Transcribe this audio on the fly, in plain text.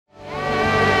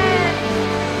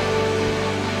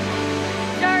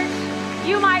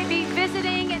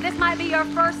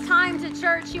your first time to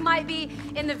church, you might be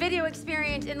in the video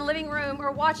experience in the living room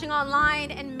or watching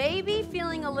online and maybe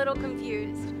feeling a little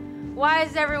confused. Why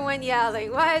is everyone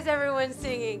yelling? Why is everyone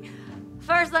singing?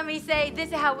 First, let me say, this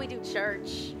is how we do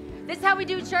church. This is how we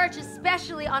do church,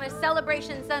 especially on a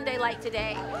celebration Sunday like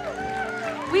today.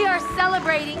 We are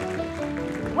celebrating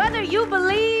whether you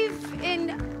believe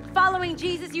in following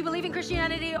Jesus, you believe in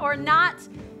Christianity or not.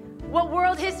 What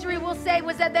world history will say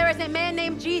was that there is a man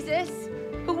named Jesus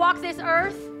who walked this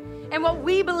earth. And what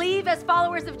we believe as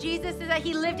followers of Jesus is that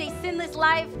he lived a sinless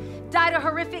life, died a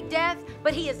horrific death,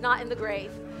 but he is not in the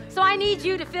grave. So I need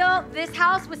you to fill this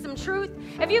house with some truth.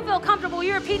 If you feel comfortable,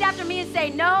 you repeat after me and say,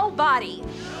 nobody.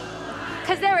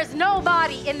 Because there is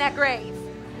nobody in that grave.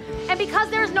 And because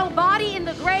there's no body in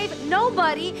the grave,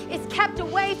 nobody is kept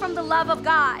away from the love of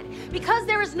God. Because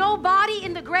there is no body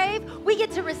in the grave, we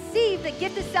get to receive the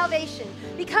gift of salvation.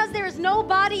 Because there is no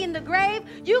body in the grave,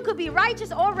 you could be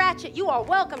righteous or ratchet. You are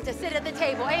welcome to sit at the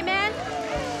table. Amen?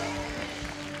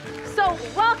 So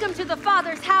welcome to the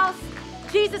Father's house.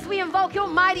 Jesus, we invoke your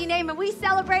mighty name and we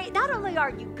celebrate. Not only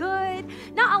are you good,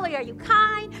 not only are you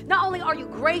kind, not only are you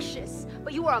gracious,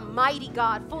 but you are a mighty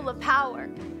God full of power.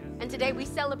 And today we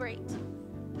celebrate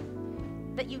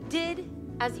that you did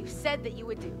as you said that you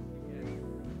would do.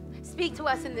 Speak to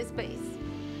us in this space.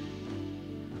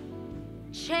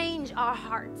 Change our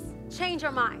hearts, change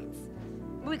our minds.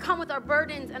 We come with our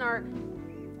burdens and our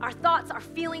thoughts, our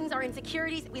feelings, our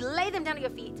insecurities. We lay them down at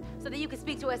your feet so that you can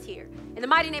speak to us here. In the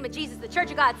mighty name of Jesus, the Church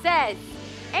of God says,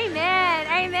 amen,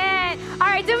 amen. All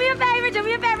right, do me a favor, do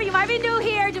me a favor. You might be new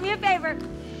here, do me a favor.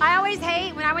 I always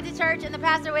hate when I went to church and the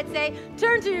pastor would say,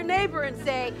 turn to your neighbor and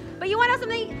say, but you want to know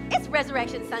something? It's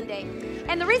Resurrection Sunday.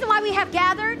 And the reason why we have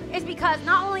gathered is because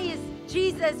not only is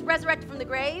Jesus resurrected from the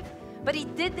grave, but he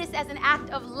did this as an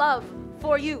act of love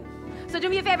for you. So do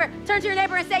me a favor, turn to your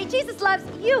neighbor and say, Jesus loves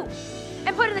you.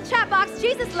 And put in the chat box,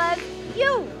 Jesus loves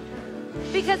you.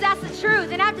 Because that's the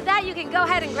truth. And after that, you can go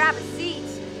ahead and grab a seat.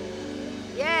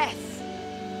 Yes.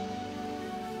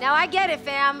 Now I get it,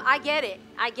 fam. I get it.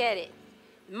 I get it.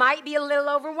 Might be a little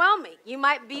overwhelming. You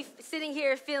might be sitting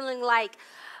here feeling like,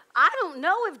 I don't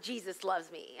know if Jesus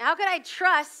loves me. How can I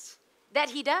trust that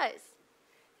he does?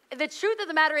 The truth of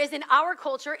the matter is, in our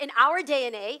culture, in our day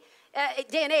and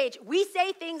age, we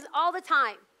say things all the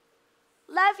time.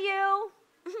 Love you.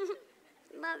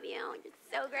 Love you. It's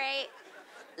so great.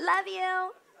 Love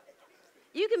you.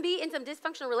 You can be in some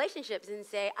dysfunctional relationships and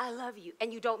say, I love you,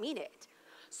 and you don't mean it.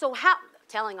 So how,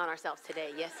 telling on ourselves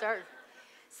today, yes, sir.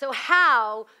 So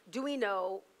how do we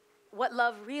know what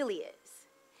love really is?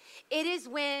 It is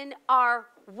when our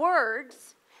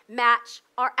words match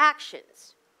our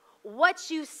actions. What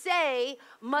you say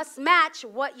must match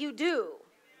what you do.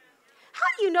 How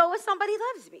do you know if somebody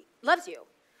loves you?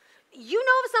 You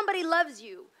know if somebody loves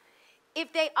you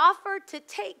if they offer to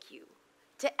take you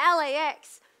to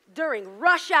LAX during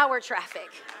rush hour traffic,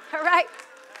 all right?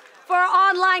 For our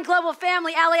online global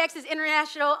family, LAX is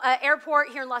International Airport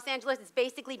here in Los Angeles. It's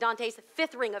basically Dante's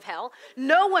fifth ring of hell.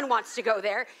 No one wants to go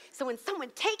there. So when someone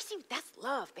takes you, that's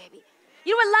love, baby.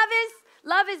 You know what love is?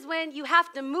 Love is when you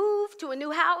have to move to a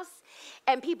new house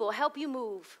and people help you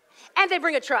move. And they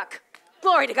bring a truck.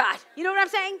 Glory to God. You know what I'm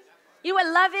saying? You know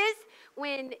what love is?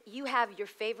 When you have your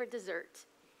favorite dessert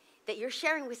that you're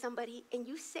sharing with somebody and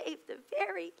you save the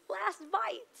very last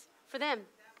bite for them.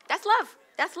 That's love.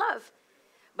 That's love.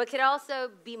 But could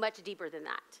also be much deeper than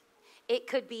that. It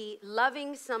could be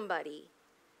loving somebody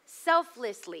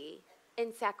selflessly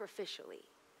and sacrificially.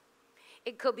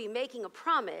 It could be making a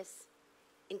promise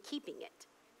and keeping it.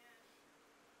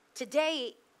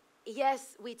 Today,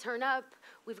 yes, we turn up,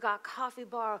 we've got coffee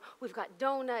bar, we've got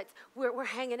donuts, we're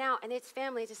hanging out, and it's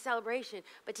family, it's a celebration.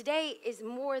 But today is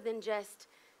more than just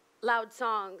loud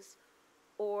songs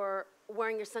or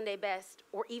wearing your Sunday best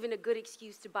or even a good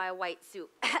excuse to buy a white suit.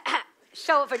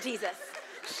 Show it for Jesus.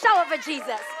 Show it for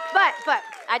Jesus. But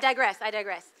I digress.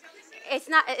 It's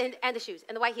not, and the shoes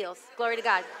and the white heels. Glory to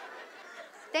God.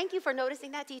 Thank you for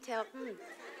noticing that detail.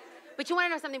 But you want to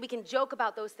know something? We can joke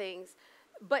about those things.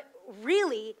 But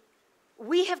really,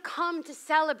 we have come to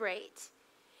celebrate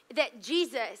that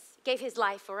Jesus gave his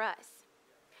life for us.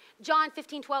 John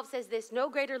 15:12 says this, no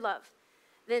greater love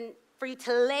than for you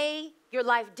to lay your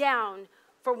life down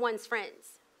for one's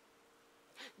friends.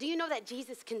 Do you know that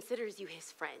Jesus considers you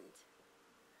his friend?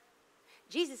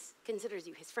 Jesus considers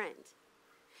you his friend.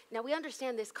 Now, we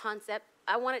understand this concept.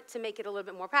 I wanted to make it a little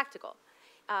bit more practical.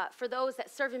 For those that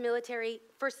serve in military,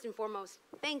 first and foremost,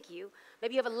 thank you.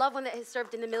 Maybe you have a loved one that has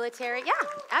served in the military. Yeah,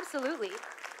 absolutely.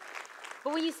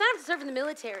 But when you sign up to serve in the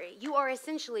military, you are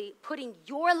essentially putting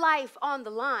your life on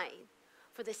the line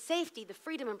for the safety, the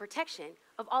freedom, and protection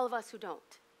of all of us who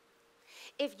don't.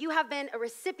 If you have been a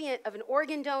recipient of an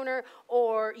organ donor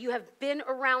or you have been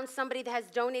around somebody that has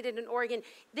donated an organ,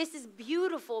 this is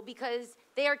beautiful because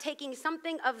they are taking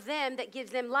something of them that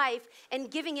gives them life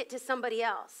and giving it to somebody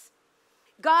else.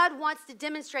 God wants to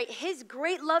demonstrate his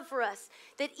great love for us,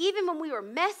 that even when we were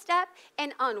messed up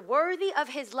and unworthy of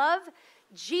his love,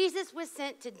 Jesus was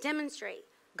sent to demonstrate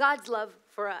God's love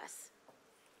for us.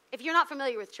 If you're not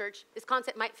familiar with church, this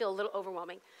concept might feel a little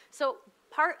overwhelming. So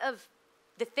part of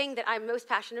the thing that I'm most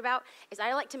passionate about is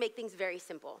I like to make things very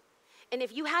simple. And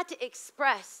if you had to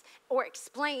express or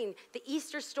explain the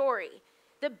Easter story,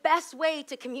 the best way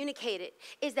to communicate it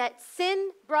is that sin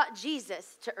brought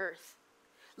Jesus to earth.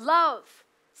 Love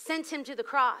sent him to the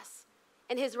cross,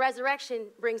 and his resurrection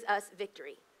brings us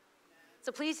victory.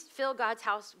 So please fill God's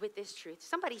house with this truth.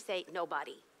 Somebody say,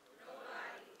 nobody.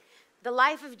 The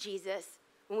life of Jesus,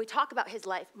 when we talk about his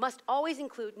life, must always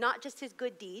include not just his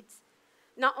good deeds,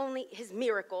 not only his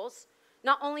miracles,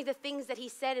 not only the things that he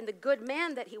said and the good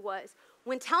man that he was.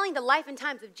 When telling the life and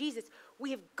times of Jesus,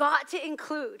 we have got to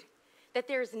include that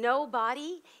there's no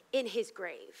body in his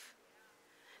grave,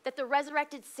 that the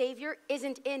resurrected Savior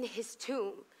isn't in his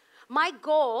tomb. My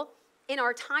goal in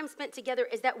our time spent together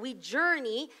is that we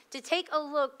journey to take a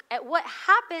look at what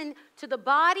happened to the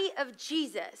body of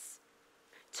Jesus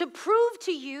to prove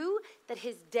to you that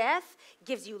his death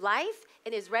gives you life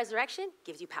and his resurrection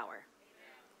gives you power.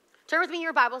 Turn with me in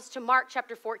your Bibles to Mark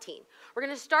chapter 14. We're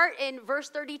going to start in verse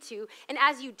 32, and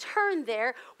as you turn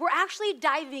there, we're actually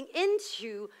diving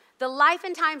into the life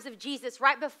and times of Jesus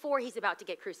right before he's about to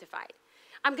get crucified.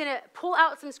 I'm going to pull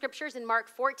out some scriptures in Mark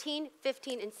 14,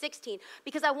 15, and 16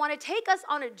 because I want to take us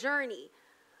on a journey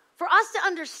for us to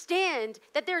understand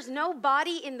that there's no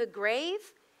body in the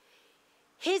grave.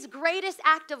 His greatest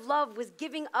act of love was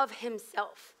giving of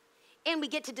himself. And we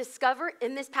get to discover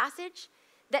in this passage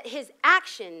that his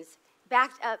actions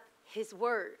backed up his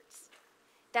words.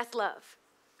 That's love.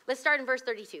 Let's start in verse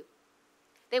 32.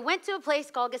 They went to a place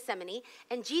called Gethsemane,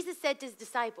 and Jesus said to his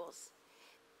disciples,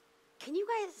 can you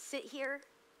guys sit here?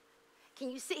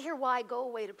 Can you sit here while I go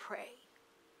away to pray?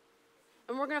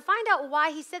 And we're going to find out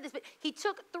why he said this, but he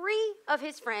took 3 of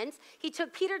his friends. He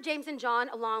took Peter, James, and John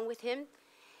along with him.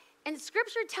 And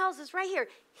scripture tells us right here,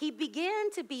 he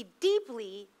began to be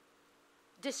deeply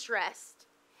distressed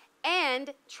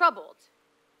and troubled.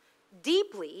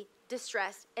 Deeply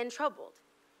distressed and troubled.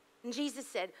 And Jesus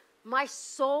said, my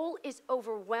soul is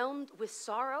overwhelmed with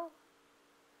sorrow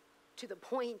to the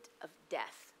point of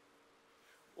death.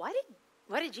 Why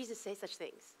did Jesus say such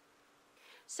things?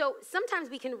 So sometimes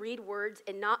we can read words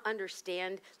and not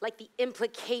understand like the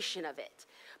implication of it.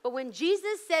 But when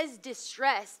Jesus says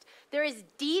distressed, there is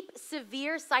deep,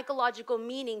 severe psychological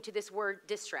meaning to this word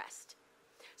distressed.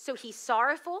 So he's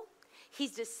sorrowful,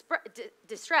 he's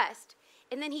distressed,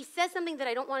 and then he says something that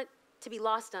I don't want to be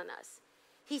lost on us.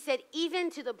 He said,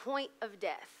 even to the point of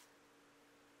death.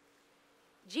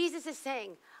 Jesus is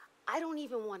saying, I don't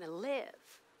even want to live.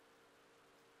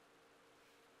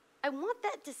 I want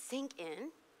that to sink in,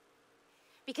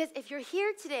 because if you're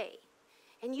here today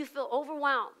and you feel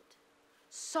overwhelmed,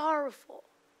 sorrowful,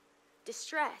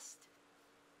 distressed,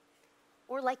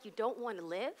 or like you don't want to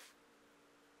live,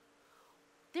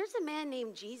 there's a man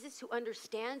named Jesus who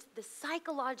understands the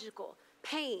psychological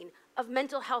pain of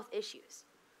mental health issues.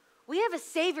 We have a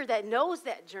Savior that knows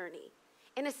that journey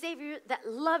and a Savior that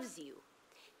loves you.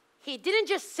 He didn't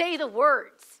just say the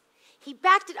words. He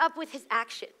backed it up with his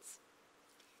actions.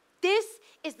 This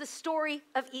is the story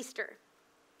of Easter.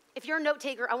 If you're a note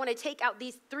taker, I want to take out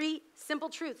these 3 simple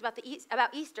truths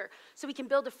about Easter so we can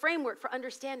build a framework for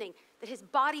understanding that his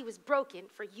body was broken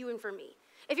for you and for me.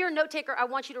 If you're a note taker, I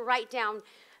want you to write down,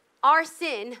 our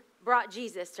sin brought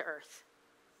Jesus to earth.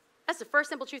 That's the first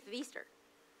simple truth of Easter.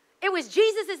 It was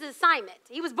Jesus' assignment.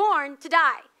 He was born to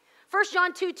die. 1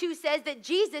 John 2:2 says that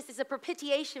Jesus is a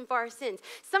propitiation for our sins.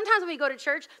 Sometimes when we go to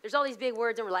church, there's all these big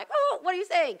words and we're like, oh, what are you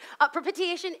saying?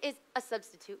 Propitiation is a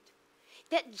substitute.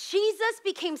 That Jesus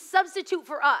became substitute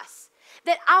for us.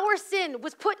 That our sin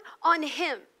was put on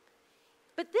him.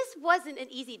 But this wasn't an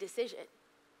easy decision.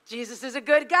 Jesus is a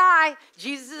good guy.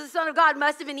 Jesus is the Son of God.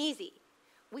 Must have been easy.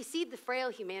 We see the frail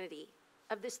humanity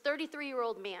of this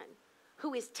 33-year-old man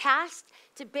who is tasked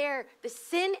to bear the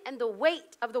sin and the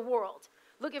weight of the world.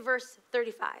 Look at verse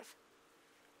 35.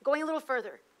 Going a little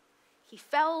further, he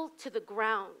fell to the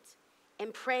ground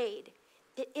and prayed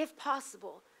that if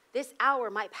possible, this hour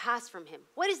might pass from him.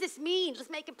 What does this mean? Let's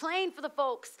make it plain for the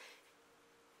folks.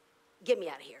 Get me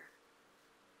out of here.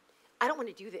 I don't want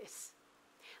to do this.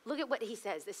 Look at what he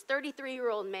says. This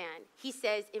 33-year-old man, he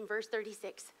says in verse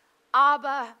 36,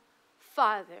 Abba,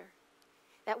 Father,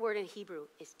 That word in Hebrew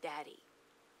is daddy.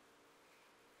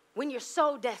 When you're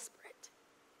so desperate.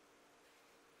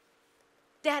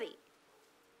 Daddy,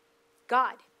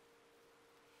 God,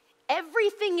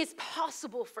 everything is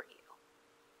possible for you.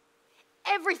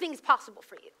 Everything is possible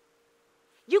for you.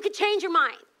 You could change your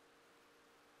mind.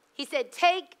 He said,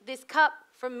 take this cup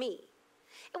from me.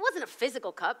 It wasn't a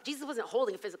physical cup. Jesus wasn't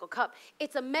holding a physical cup.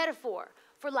 It's a metaphor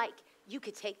for like, you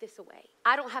could take this away.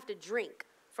 I don't have to drink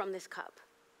from this cup.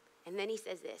 And then he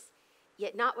says this,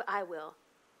 yet not what I will,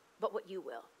 but what you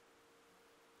will.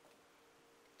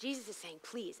 Jesus is saying,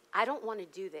 please, I don't want to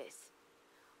do this,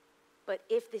 but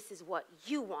if this is what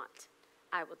you want,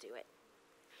 I will do it.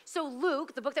 So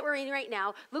Luke, the book that we're reading right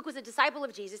now, Luke was a disciple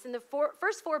of Jesus, and the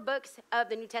first four books of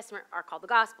the New Testament are called the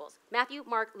Gospels: Matthew,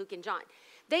 Mark, Luke, and John.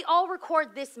 They all record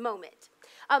this moment.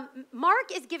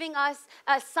 Mark is giving us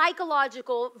a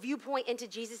psychological viewpoint into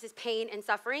Jesus' pain and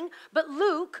suffering, but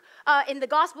Luke, in the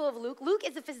Gospel of Luke, Luke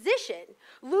is a physician.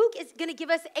 Luke is going to give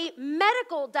us a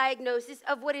medical diagnosis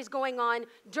of what is going on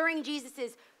during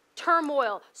Jesus'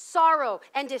 turmoil, sorrow,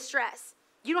 and distress.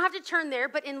 You don't have to turn there,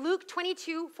 but in Luke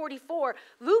 22:44,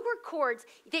 Luke records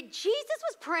that Jesus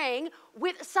was praying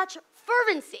with such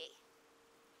fervency.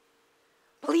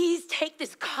 Please take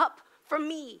this cup from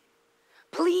me.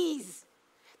 Please.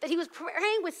 That he was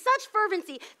praying with such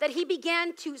fervency that he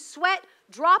began to sweat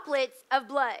droplets of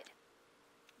blood.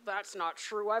 That's not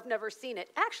true. I've never seen it.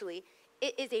 Actually,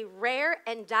 it is a rare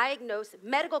and diagnosed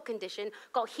medical condition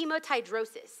called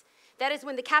hematidrosis. That is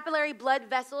when the capillary blood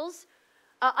vessels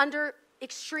under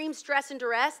extreme stress and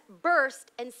duress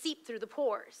burst and seep through the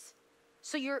pores.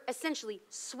 So you're essentially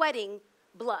sweating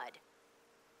blood.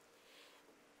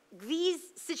 These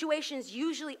situations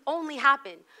usually only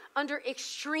happen under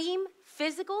extreme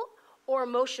physical or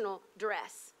emotional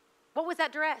duress. What was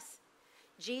that duress?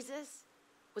 Jesus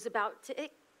was about to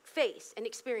face and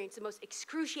experience the most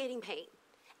excruciating pain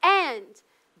and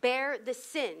bear the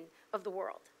sin of the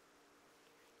world.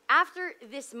 After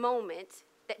this moment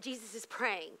that Jesus is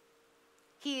praying,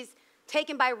 he's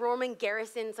taken by Roman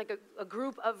garrisons, like a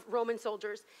group of Roman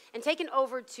soldiers, and taken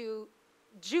over to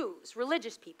Jews,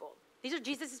 religious people. These are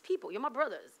Jesus' people. You're my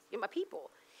brothers. You're my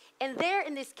people. And there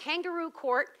in this kangaroo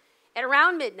court at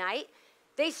around midnight,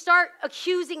 they start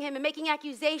accusing him and making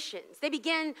accusations. They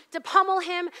begin to pummel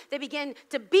him. They begin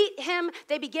to beat him.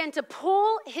 They begin to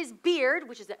pull his beard,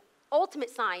 which is the ultimate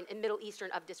sign in Middle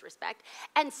Eastern of disrespect,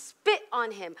 and spit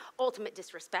on him, ultimate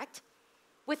disrespect.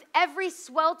 With every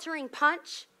sweltering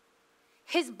punch,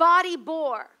 his body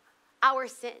bore our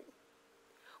sin.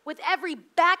 With every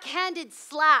backhanded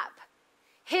slap,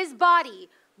 his body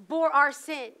bore our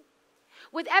sin.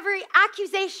 With every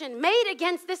accusation made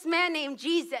against this man named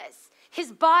Jesus,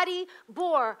 his body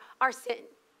bore our sin.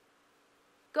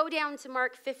 Go down to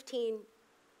Mark 15,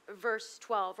 verse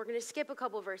 12. We're going to skip a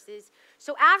couple verses.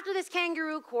 So after this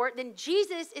kangaroo court, then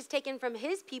Jesus is taken from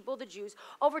his people, the Jews,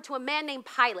 over to a man named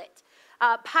Pilate.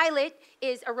 Pilate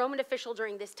is a Roman official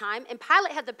during this time, and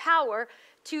Pilate had the power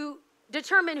to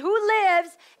determine who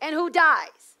lives and who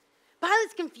dies.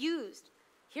 Pilate's confused.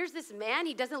 Here's this man,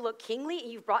 he doesn't look kingly, and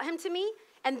you've brought him to me.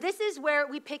 And this is where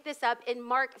we pick this up in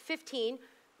Mark 15,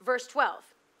 verse 12.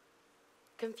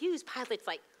 Confused, Pilate's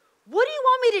like, what do you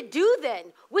want me to do then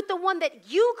with the one that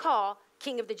you call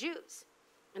King of the Jews?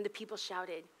 And the people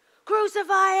shouted,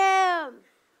 crucify him.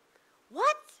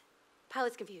 What?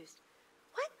 Pilate's confused.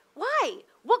 What? Why?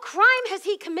 What crime has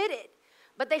he committed?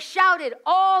 But they shouted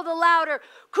all the louder,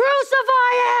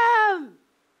 crucify him.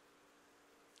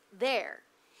 There,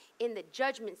 in the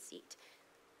judgment seat,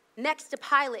 next to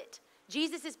Pilate,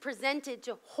 Jesus is presented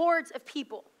to hordes of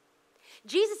people.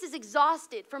 Jesus is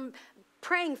exhausted from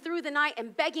praying through the night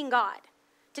and begging God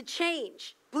to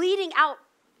change, bleeding out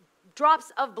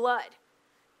drops of blood.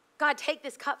 God, take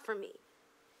this cup from me.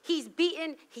 He's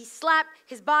beaten, he's slapped,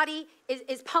 his body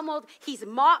is pummeled, he's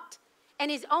mocked,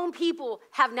 and his own people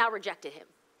have now rejected him.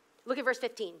 Look at verse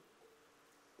 15.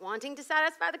 Wanting to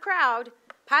satisfy the crowd,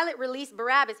 Pilate released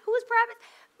Barabbas. Who was Barabbas?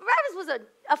 Barabbas was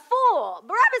a fool.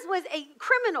 Barabbas was a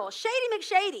criminal, Shady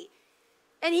McShady.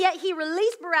 And yet he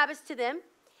released Barabbas to them,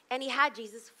 and he had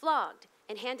Jesus flogged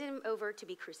and handed him over to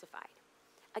be crucified.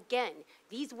 Again,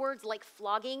 these words like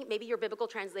flogging, maybe your biblical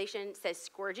translation says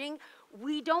scourging.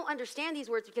 We don't understand these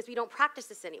words because we don't practice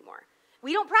this anymore.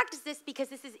 We don't practice this because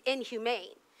this is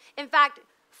inhumane. In fact,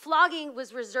 flogging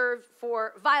was reserved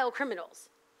for vile criminals.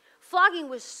 Flogging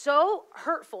was so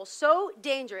hurtful, so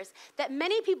dangerous, that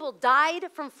many people died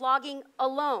from flogging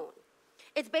alone.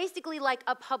 It's basically like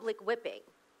a public whipping.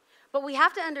 But we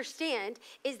have to understand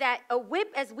is that a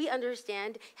whip, as we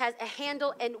understand, has a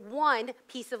handle and one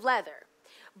piece of leather.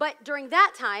 But during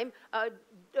that time,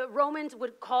 Romans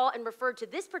would call and refer to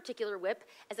this particular whip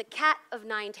as a cat of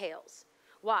nine tails.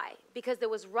 Why? Because there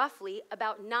was roughly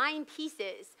about 9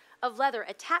 pieces of leather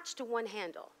attached to one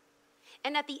handle.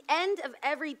 And at the end of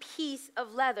every piece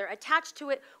of leather, attached to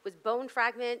it was bone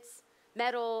fragments,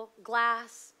 metal,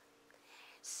 glass,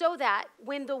 so that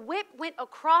when the whip went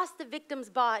across the victim's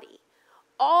body,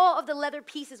 all of the leather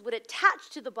pieces would attach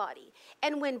to the body,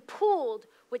 and when pulled,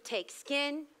 would take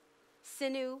skin,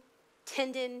 sinew,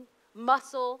 tendon,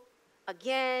 muscle,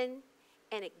 again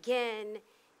and again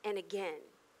and again.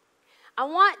 I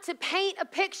want to paint a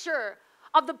picture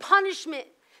of the punishment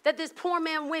that this poor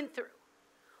man went through.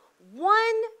 One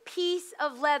piece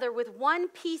of leather with one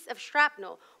piece of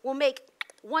shrapnel will make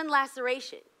one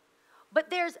laceration. But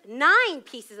there's 9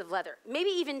 pieces of leather, maybe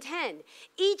even 10,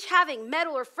 each having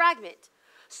metal or fragment.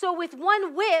 So with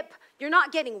one whip, you're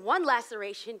not getting 1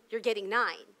 laceration, you're getting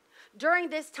 9. During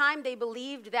this time, they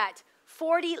believed that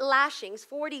 40 lashings,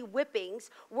 40 whippings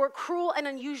were cruel and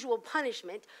unusual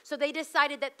punishment, so they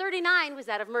decided that 39 was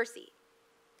that of mercy.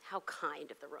 How kind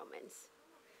of the Romans.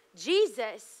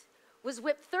 Jesus was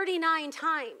whipped 39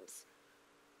 times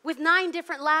with 9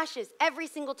 different lashes every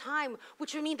single time,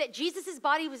 which would mean that Jesus'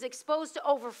 body was exposed to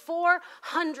over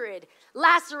 400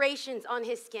 lacerations on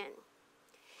his skin.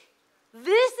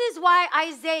 This is why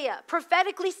Isaiah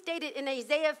prophetically stated in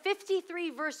Isaiah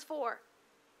 53 verse 4,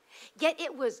 yet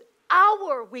it was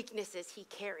our weaknesses he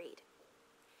carried.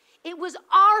 It was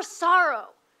our sorrow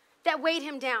that weighed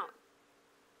him down.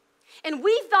 And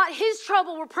we thought his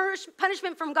trouble were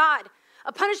punishment from God,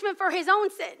 a punishment for his own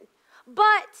sin.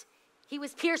 But he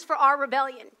was pierced for our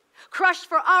rebellion, crushed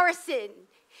for our sin.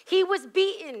 He was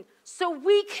beaten so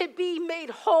we could be made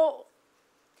whole.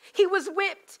 He was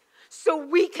whipped so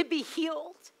we could be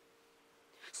healed.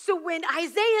 So when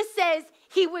Isaiah says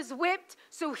he was whipped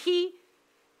so he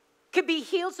could be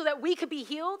healed, so that we could be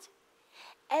healed,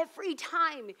 every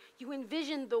time you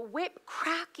envision the whip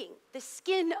cracking the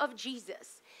skin of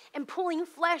Jesus and pulling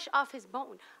flesh off his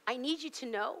bone, I need you to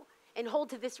know and hold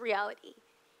to this reality.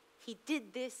 He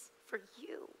did this for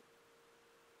you.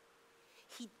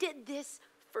 He did this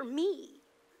for me.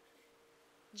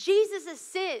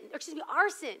 Our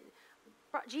sin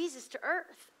brought Jesus to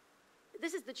earth.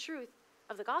 This is the truth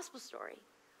of the gospel story.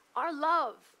 Our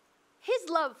love, his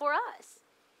love for us,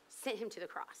 sent him to the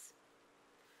cross.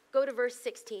 Go to verse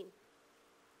 16.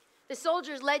 The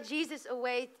soldiers led Jesus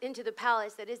away into the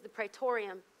palace, that is the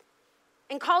praetorium,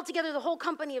 and called together the whole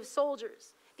company of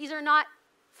soldiers. These are not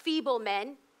feeble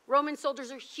men. Roman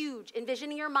soldiers are huge.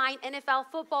 Envision in your mind NFL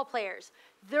football players.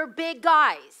 They're big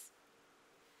guys.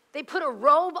 They put a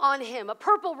robe on him, a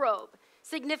purple robe,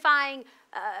 signifying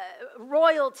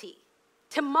royalty,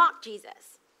 to mock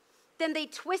Jesus. Then they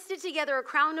twisted together a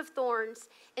crown of thorns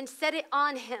and set it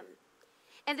on him.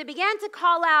 And they began to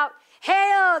call out,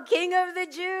 "Hail, King of the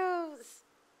Jews!"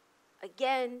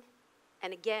 Again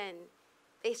and again,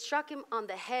 they struck him on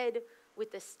the head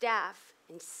with the staff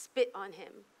and spit on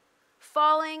him.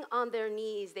 Falling on their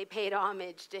knees, they paid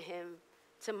homage to him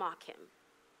to mock him.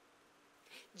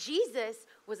 Jesus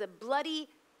was a bloody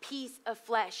piece of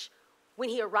flesh when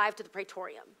he arrived to the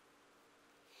praetorium.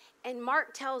 And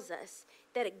Mark tells us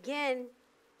that again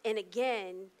and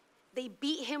again, they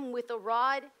beat him with a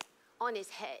rod on his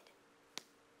head.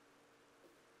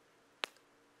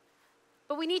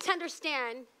 But we need to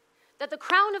understand that the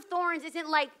crown of thorns isn't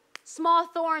like small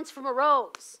thorns from a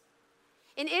rose.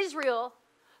 In Israel,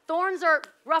 thorns are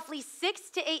roughly 6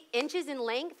 to 8 inches in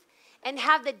length and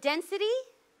have the density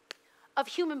of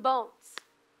human bones.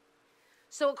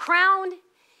 So a crown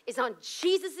is on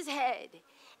Jesus' head,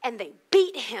 and they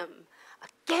beat him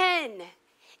again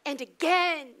and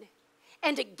again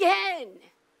and again.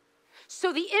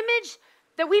 So the image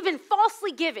that we've been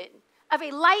falsely given of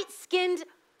a light-skinned,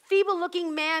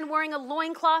 feeble-looking man wearing a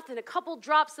loincloth and a couple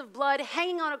drops of blood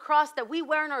hanging on a cross that we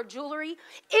wear in our jewelry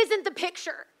isn't the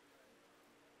picture.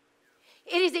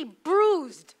 It is a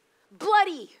bruised,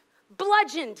 bloody,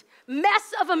 bludgeoned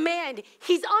mess of a man.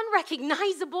 He's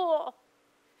unrecognizable.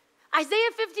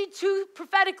 Isaiah 52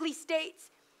 prophetically states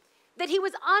that he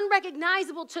was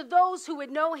unrecognizable to those who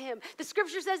would know him. The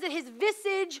scripture says that his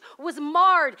visage was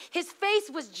marred. His face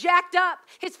was jacked up.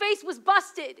 His face was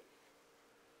busted.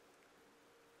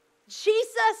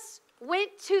 Jesus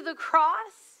went to the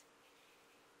cross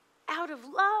out of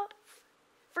love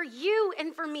for you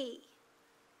and for me.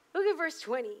 Look at verse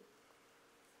 20.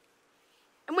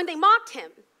 And when they mocked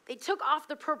him, they took off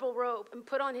the purple robe and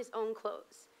put on his own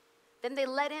clothes. Then they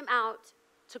led him out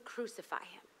to crucify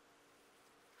him.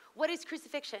 What is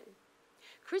crucifixion?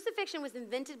 Crucifixion was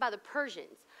invented by the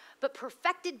Persians but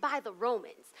perfected by the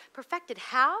Romans. Perfected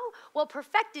how? Well,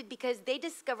 perfected because they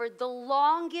discovered the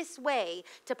longest way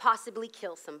to possibly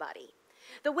kill somebody.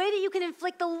 The way that you can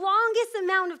inflict the longest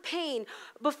amount of pain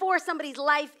before somebody's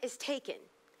life is taken.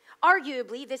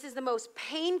 Arguably, this is the most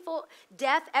painful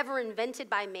death ever invented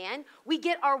by man. We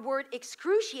get our word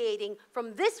excruciating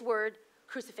from this word,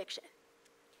 crucifixion.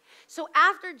 So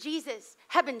after Jesus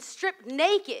had been stripped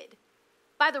naked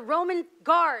by the Roman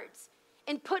guards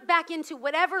and put back into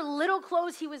whatever little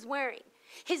clothes he was wearing,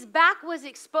 his back was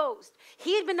exposed.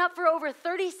 He had been up for over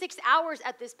 36 hours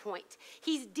at this point.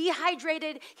 He's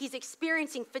dehydrated. He's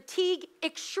experiencing fatigue,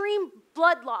 extreme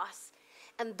blood loss.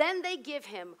 And then they give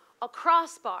him a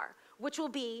crossbar, which will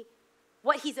be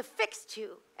what he's affixed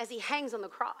to as he hangs on the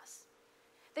cross.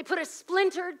 They put a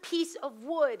splintered piece of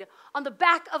wood on the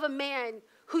back of a man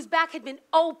whose back had been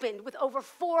opened with over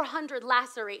 400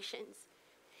 lacerations.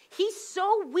 He's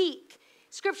so weak.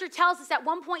 Scripture tells us at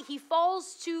one point he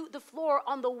falls to the floor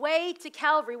on the way to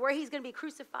Calvary where he's going to be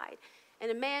crucified.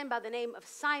 And a man by the name of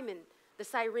Simon the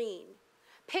Cyrene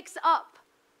picks up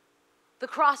the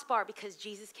crossbar because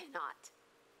Jesus cannot.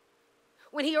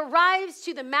 When he arrives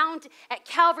to the mount at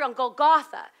Calvary on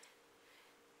Golgotha,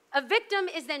 a victim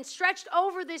is then stretched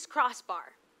over this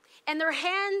crossbar, and their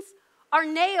hands are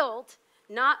nailed,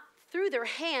 not through their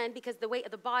hand because the weight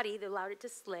of the body that allowed it to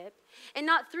slip, and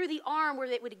not through the arm where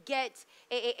it would get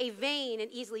a vein and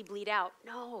easily bleed out.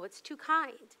 No, it's too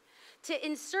kind. To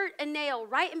insert a nail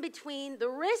right in between the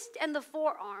wrist and the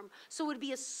forearm so it would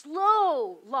be a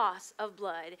slow loss of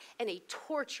blood and a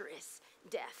torturous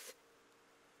death.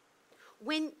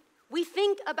 When we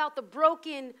think about the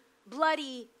broken,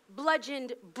 bloody,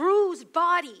 bludgeoned, bruised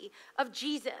body of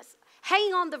Jesus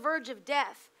hanging on the verge of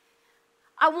death,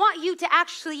 I want you to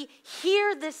actually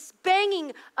hear this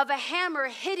banging of a hammer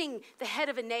hitting the head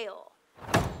of a nail.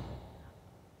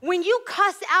 When you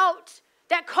cuss out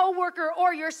that coworker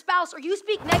or your spouse or you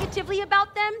speak negatively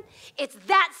about them, it's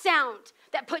that sound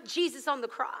that put Jesus on the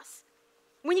cross.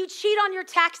 When you cheat on your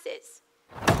taxes,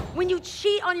 when you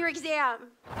cheat on your exam,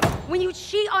 when you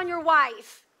cheat on your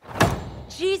wife,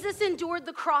 Jesus endured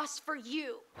the cross for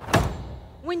you.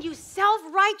 When you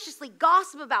self-righteously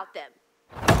gossip about them,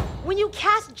 when you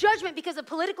cast judgment because of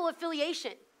political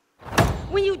affiliation,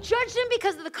 when you judge them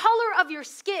because of the color of your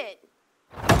skin,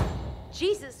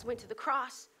 Jesus went to the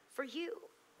cross for you.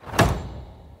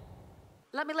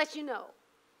 Let me let you know,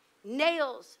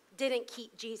 nails didn't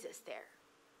keep Jesus there.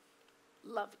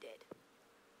 Love did.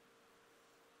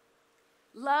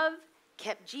 Love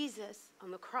kept Jesus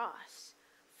on the cross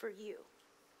for you,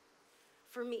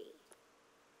 for me,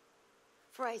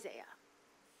 for Isaiah,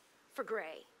 for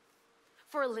Gray,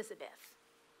 for Elizabeth,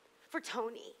 for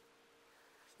Tony.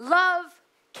 Love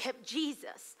kept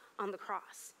Jesus on the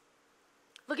cross.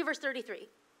 Look at verse 33.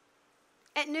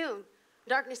 At noon,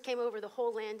 darkness came over the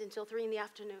whole land until 3 p.m.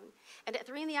 And at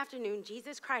 3 p.m,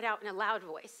 Jesus cried out in a loud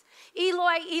voice,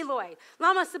 Eloi, Eloi,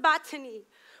 lama sabachthani,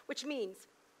 which means,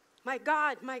 my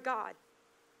God,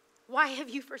 why have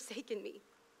you forsaken me?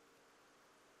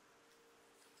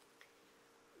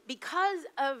 Because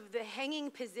of the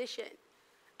hanging position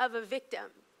of a victim,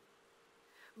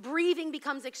 breathing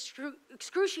becomes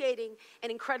excruciating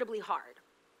and incredibly hard.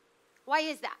 Why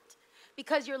is that?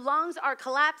 Because your lungs are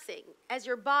collapsing as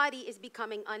your body is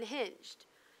becoming unhinged.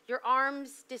 Your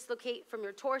arms dislocate from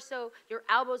your torso, your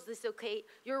elbows dislocate,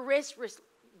 your wrists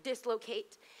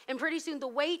dislocate, and pretty soon the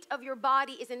weight of your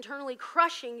body is internally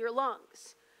crushing your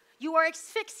lungs. You are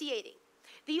asphyxiating.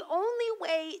 The only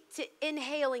way to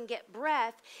inhale and get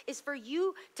breath is for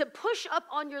you to push up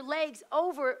on your legs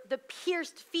over the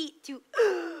pierced feet to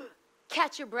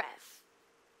catch your breath.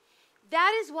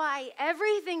 That is why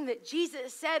everything that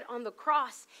Jesus said on the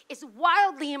cross is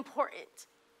wildly important.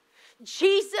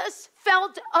 Jesus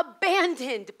felt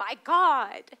abandoned by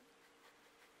God.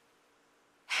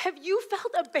 Have you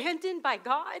felt abandoned by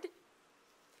God?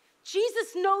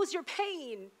 Jesus knows your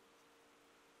pain.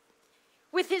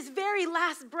 With his very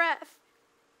last breath,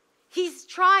 he's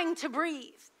trying to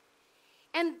breathe.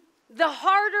 And the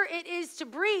harder it is to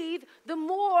breathe, the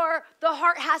more the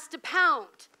heart has to pound,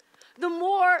 the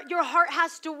more your heart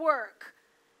has to work.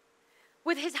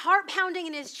 With his heart pounding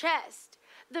in his chest,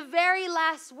 the very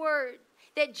last word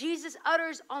that Jesus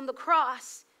utters on the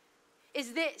cross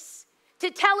is this,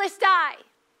 tetelestai.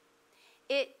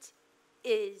 It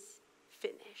is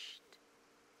finished.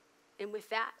 And with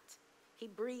that, he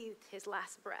breathed his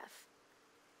last breath.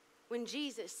 When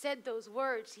Jesus said those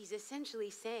words, he's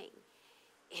essentially saying,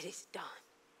 it is done.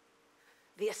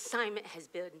 The assignment has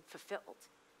been fulfilled.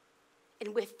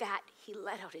 And with that, he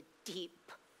let out a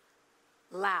deep,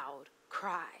 loud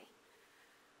cry.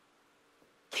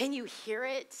 Can you hear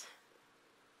it?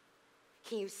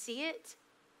 Can you see it?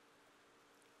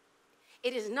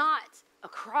 It is not a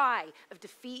cry of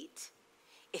defeat.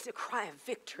 It's a cry of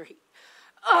victory.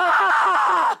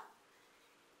 Ah!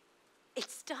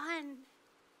 It's done.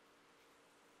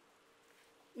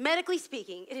 Medically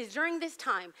speaking, it is during this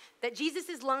time that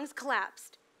Jesus' lungs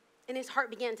collapsed and his heart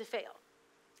began to fail.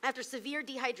 After severe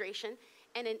dehydration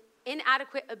and an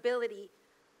inadequate ability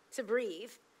to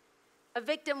breathe, a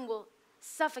victim will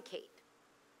suffocate.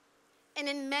 And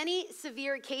in many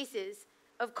severe cases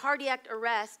of cardiac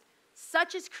arrest,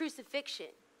 such as crucifixion,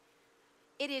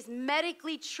 it is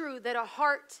medically true that a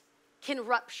heart can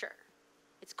rupture.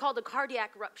 It's called a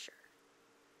cardiac rupture.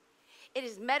 It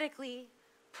is medically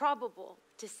probable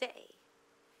to say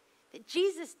that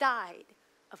Jesus died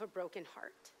of a broken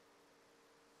heart.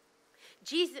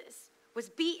 Jesus was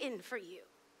beaten for you.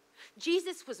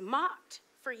 Jesus was mocked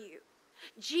for you.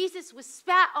 Jesus was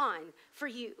spat on for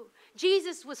you.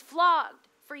 Jesus was flogged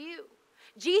for you.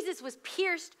 Jesus was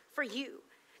pierced for you.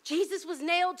 Jesus was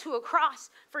nailed to a cross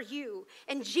for you.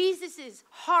 And Jesus'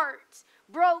 heart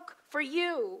broke for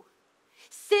you.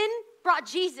 Sin brought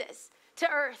Jesus to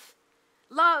earth.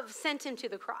 Love sent him to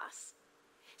the cross.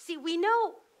 See, we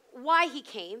know why he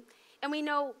came, and we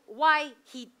know why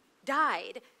he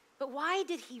died, but why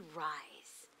did he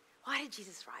rise? Why did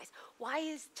Jesus rise? Why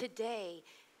is today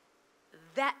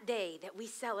that day that we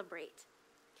celebrate?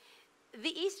 The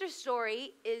Easter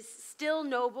story is still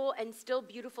noble and still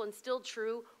beautiful and still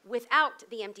true without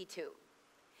the empty tomb.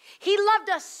 He loved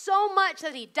us so much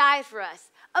that he died for us.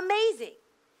 Amazing.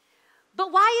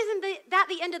 But why isn't that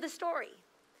the end of the story?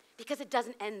 Because it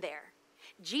doesn't end there.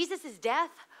 Jesus' death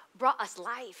brought us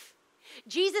life.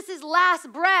 Jesus'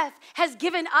 last breath has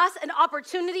given us an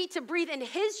opportunity to breathe in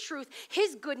his truth,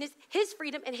 his goodness, his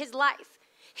freedom, and his life.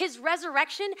 His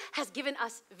resurrection has given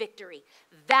us victory.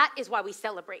 That is why we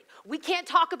celebrate. We can't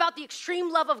talk about the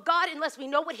extreme love of God unless we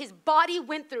know what his body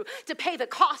went through to pay the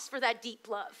cost for that deep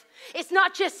love. It's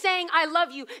not just saying, I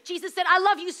love you. Jesus said, I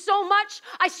love you so much,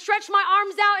 I stretched my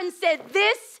arms out and said,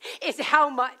 this is how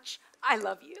much I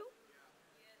love you.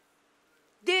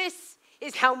 This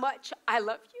is how much I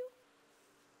love you.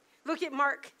 Look at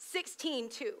Mark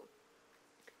 16:2.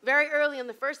 Very early on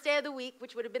the first day of the week,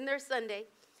 which would have been their Sunday,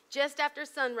 just after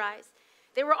sunrise,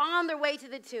 they were on their way to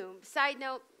the tomb. Side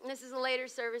note, this is a later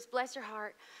service, bless your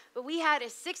heart, but we had a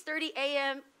 6:30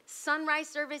 a.m. sunrise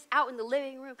service out in the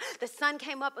living room. The sun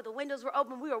came up, but the windows were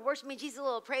open. We were worshiping Jesus, a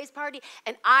little praise party,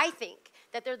 and I think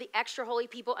that they're the extra holy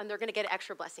people, and they're going to get an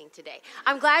extra blessing today.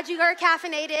 I'm glad you are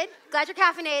caffeinated. Glad you're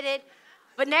caffeinated.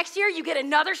 But next year, you get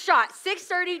another shot.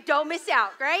 6:30, don't miss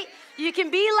out, right? You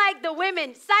can be like the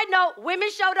women. Side note, women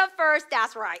showed up first.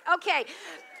 That's right. Okay,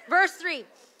 verse 3.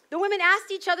 The women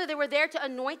asked each other, they were there to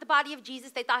anoint the body of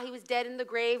Jesus. They thought he was dead in the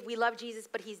grave. We love Jesus,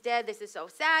 but he's dead. This is so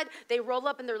sad. They roll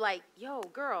up and they're like, yo,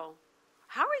 girl,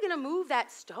 how are we going to move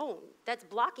that stone that's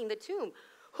blocking the tomb?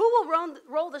 Who will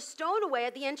roll the stone away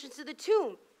at the entrance to the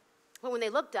tomb? Well, when they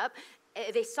looked up,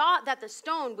 they saw that the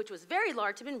stone, which was very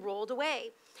large, had been rolled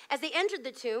away. As they entered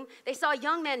the tomb, they saw a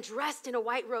young man dressed in a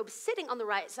white robe sitting on the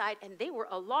right side, and they were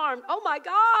alarmed. Oh my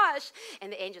gosh!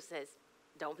 And the angel says,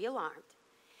 don't be alarmed.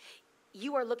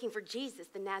 You are looking for Jesus,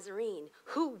 the Nazarene,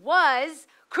 who was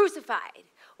crucified.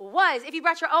 Was. If you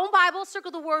brought your own Bible,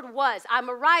 circle the word was. I'm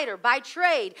a writer by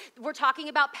trade. We're talking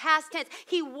about past tense.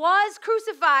 He was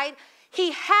crucified.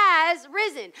 He has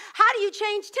risen. How do you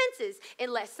change tenses?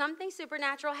 Unless something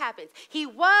supernatural happens. He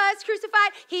was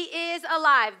crucified. He is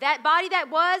alive. That body that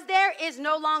was there is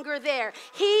no longer there.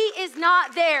 He is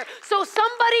not there. So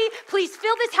somebody please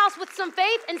fill this house with some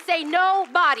faith and say no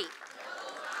body.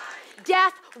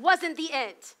 Death wasn't the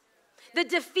end. The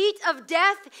defeat of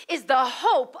death is the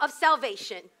hope of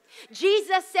salvation.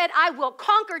 Jesus said, I will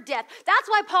conquer death. That's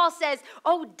why Paul says,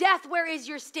 oh, death, where is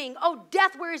your sting? Oh,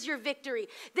 death, where is your victory?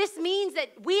 This means that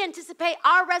we anticipate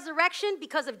our resurrection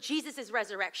because of Jesus'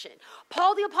 resurrection.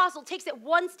 Paul the apostle takes it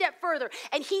one step further,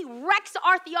 and he wrecks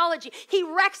our theology. He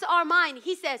wrecks our mind.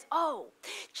 He says, oh,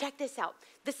 check this out.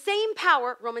 The same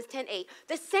power, Romans 10:8,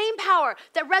 the same power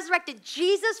that resurrected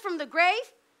Jesus from the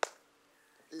grave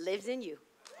lives in you.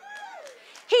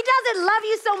 He doesn't love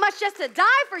you so much just to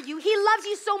die for you. He loves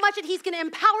you so much that he's going to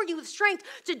empower you with strength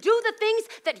to do the things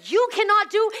that you cannot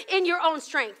do in your own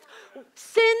strength.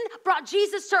 Sin brought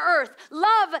Jesus to earth.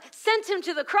 Love sent him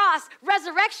to the cross.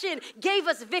 Resurrection gave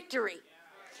us victory.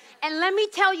 And let me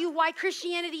tell you why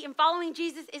Christianity and following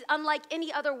Jesus is unlike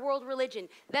any other world religion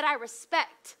that I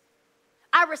respect.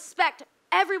 I respect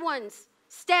everyone's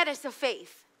status of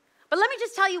faith. But let me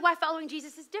just tell you why following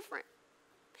Jesus is different.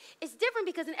 It's different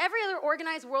because in every other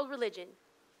organized world religion,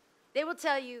 they will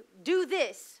tell you, do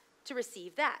this to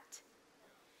receive that.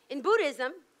 In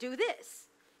Buddhism, do this.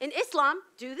 In Islam,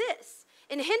 do this.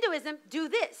 In Hinduism, do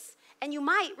this, and you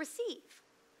might receive.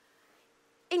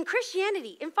 In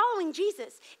Christianity, in following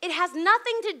Jesus, it has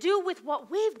nothing to do with what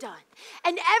we've done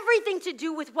and everything to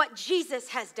do with what Jesus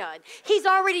has done. He's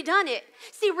already done it.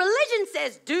 See, religion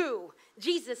says do.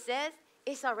 Jesus says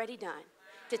it's already done.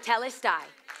 Tetelestai.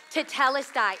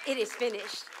 Tetelestai. It is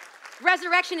finished.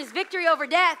 Resurrection is victory over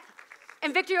death.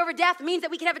 And victory over death means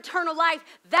that we can have eternal life.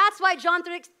 That's why John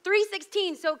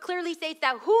 3:16 so clearly states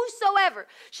that whosoever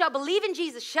shall believe in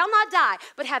Jesus shall not die,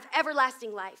 but have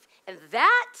everlasting life. And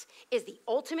that is the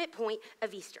ultimate point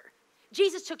of Easter.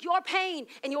 Jesus took your pain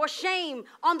and your shame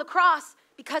on the cross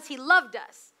because he loved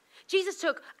us. Jesus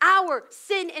took our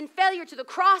sin and failure to the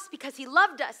cross because he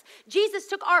loved us. Jesus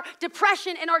took our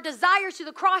depression and our desires to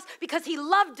the cross because he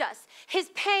loved us. His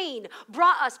pain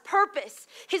brought us purpose.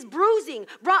 His bruising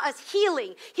brought us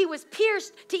healing. He was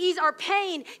pierced to ease our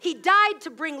pain. He died to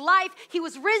bring life. He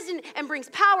was risen and brings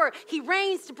power. He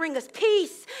reigns to bring us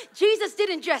peace. Jesus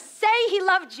didn't just say he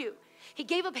loved you. He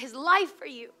gave up his life for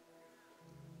you.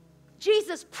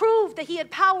 Jesus proved that he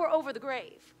had power over the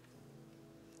grave,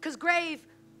 because grave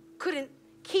couldn't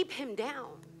keep him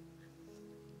down.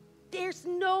 There's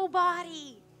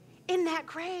nobody in that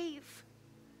grave.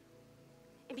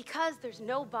 And because there's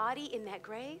nobody in that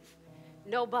grave,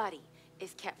 nobody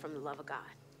is kept from the love of God.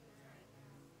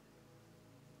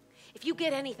 If you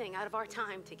get anything out of our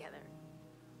time together,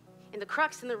 and the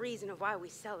crux and the reason of why we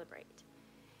celebrate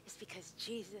is because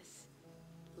Jesus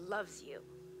loves you.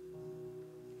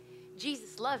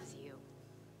 Jesus loves you.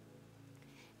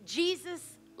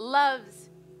 Jesus loves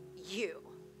you.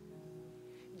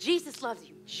 Jesus loves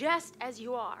you just as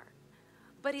you are,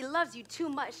 but he loves you too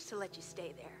much to let you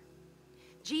stay there.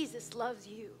 Jesus loves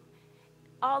you,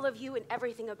 all of you and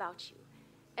everything about you.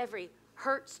 Every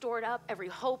hurt stored up, every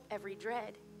hope, every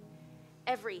dread,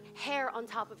 every hair on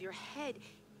top of your head.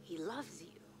 He loves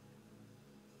you.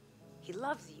 He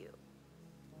loves you.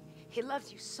 He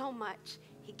loves you so much,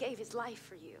 he gave his life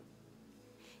for you.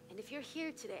 And if you're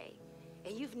here today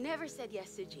and you've never said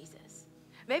yes to Jesus,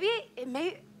 maybe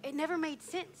it never made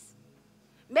sense.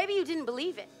 Maybe you didn't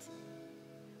believe it.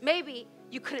 Maybe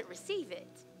you couldn't receive it.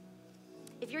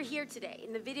 If you're here today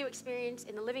in the video experience,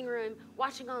 in the living room,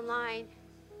 watching online,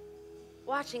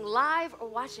 watching live or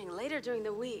watching later during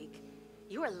the week,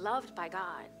 you are loved by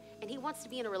God and he wants to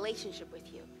be in a relationship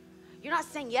with you. You're not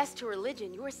saying yes to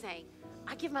religion. You are saying,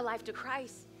 I give my life to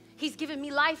Christ. He's given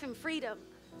me life and freedom,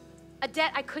 a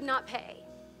debt I could not pay.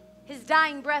 His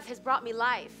dying breath has brought me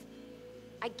life.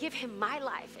 I give him my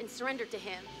life and surrender to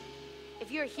him.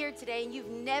 If you're here today and you've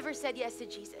never said yes to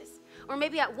Jesus, or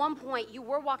maybe at one point you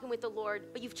were walking with the Lord,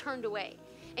 but you've turned away,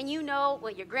 and you know,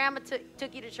 well, your grandma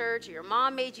took you to church, or your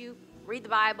mom made you read the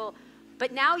Bible,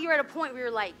 but now you're at a point where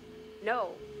you're like,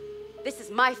 no, this is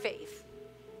my faith.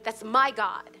 That's my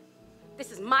God.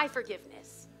 This is my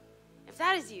forgiveness. If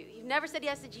that is you, you've never said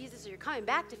yes to Jesus, or you're coming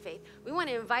back to faith, we want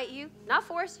to invite you, not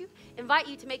force you, invite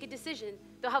you to make a decision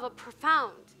that'll have a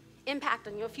profound impact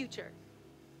on your future,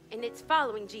 and it's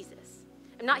following Jesus.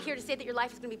 I'm not here to say that your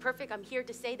life is going to be perfect. I'm here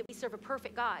to say that we serve a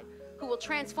perfect God who will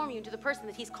transform you into the person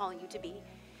that he's calling you to be.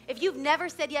 If you've never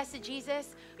said yes to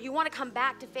Jesus, or you want to come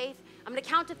back to faith, I'm going to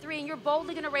count to 3, and you're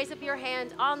boldly going to raise up your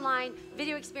hand online,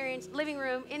 video experience, living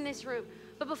room, in this room.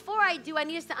 But before I do, I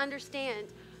need us to understand,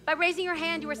 by raising your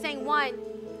hand, you are saying, 1,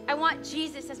 I want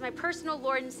Jesus as my personal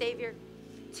Lord and Savior.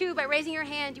 2, by raising your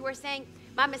hand, you are saying,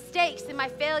 my mistakes and my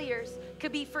failures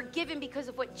could be forgiven because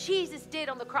of what Jesus did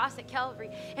on the cross at Calvary.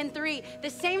 And 3, the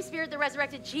same spirit that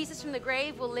resurrected Jesus from the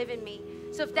grave will live in me.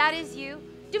 So if that is you,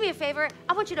 do me a favor.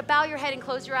 I want you to bow your head and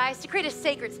close your eyes to create a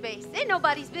sacred space. It ain't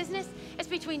nobody's business. It's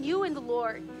between you and the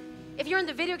Lord. If you're in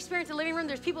the video experience, the living room,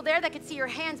 there's people there that could see your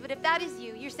hands. But if that is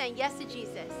you, you're saying yes to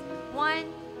Jesus. 1,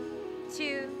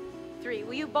 2, 3.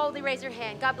 Will you boldly raise your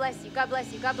hand? God bless you. God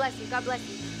bless you. God bless you. God bless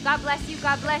you. God bless you.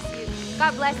 God bless you.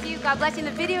 God bless you. God bless you. In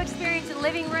the video experience in the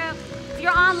living room, if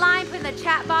you're online, put in the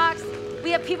chat box.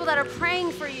 We have people that are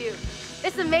praying for you.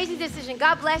 It's an amazing decision.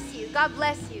 God bless you. God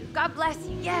bless you. God bless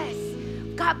you. Yes.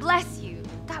 God bless you.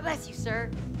 God bless you, sir.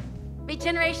 May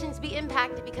generations be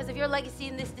impacted because of your legacy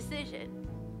in this decision.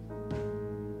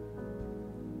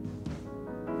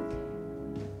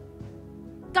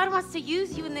 God wants to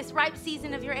use you in this ripe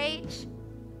season of your age.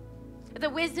 The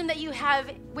wisdom that you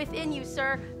have within you,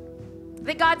 sir,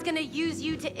 that God's going to use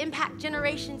you to impact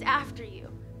generations after you.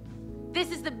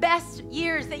 This is the best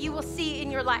years that you will see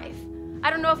in your life. I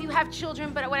don't know if you have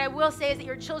children, but what I will say is that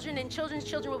your children and children's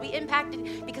children will be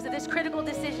impacted because of this critical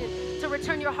decision to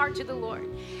return your heart to the Lord.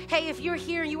 Hey, if you're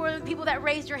here and you were the people that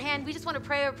raised your hand, we just want to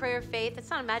pray a prayer of faith.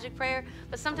 It's not a magic prayer,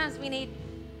 but sometimes we need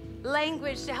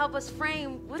language to help us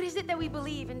frame what is it that we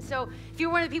believe. And so if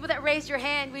you're one of the people that raised your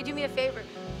hand, will you do me a favor?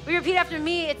 Will you repeat after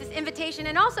me? It's this invitation.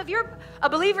 And also, if you're a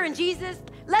believer in Jesus,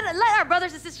 let our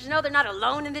brothers and sisters know they're not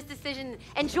alone in this decision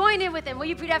and join in with them. Will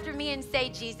you repeat after me and say,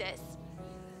 Jesus,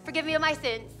 forgive me of my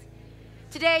sins.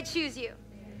 Today I choose you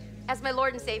as my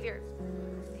Lord and Savior.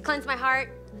 Cleanse my heart,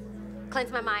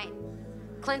 cleanse my mind,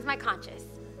 cleanse my conscience.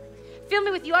 Fill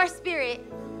me with your spirit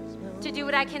to do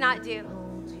what I cannot do.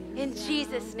 In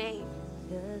Jesus' name,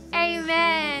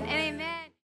 amen and amen.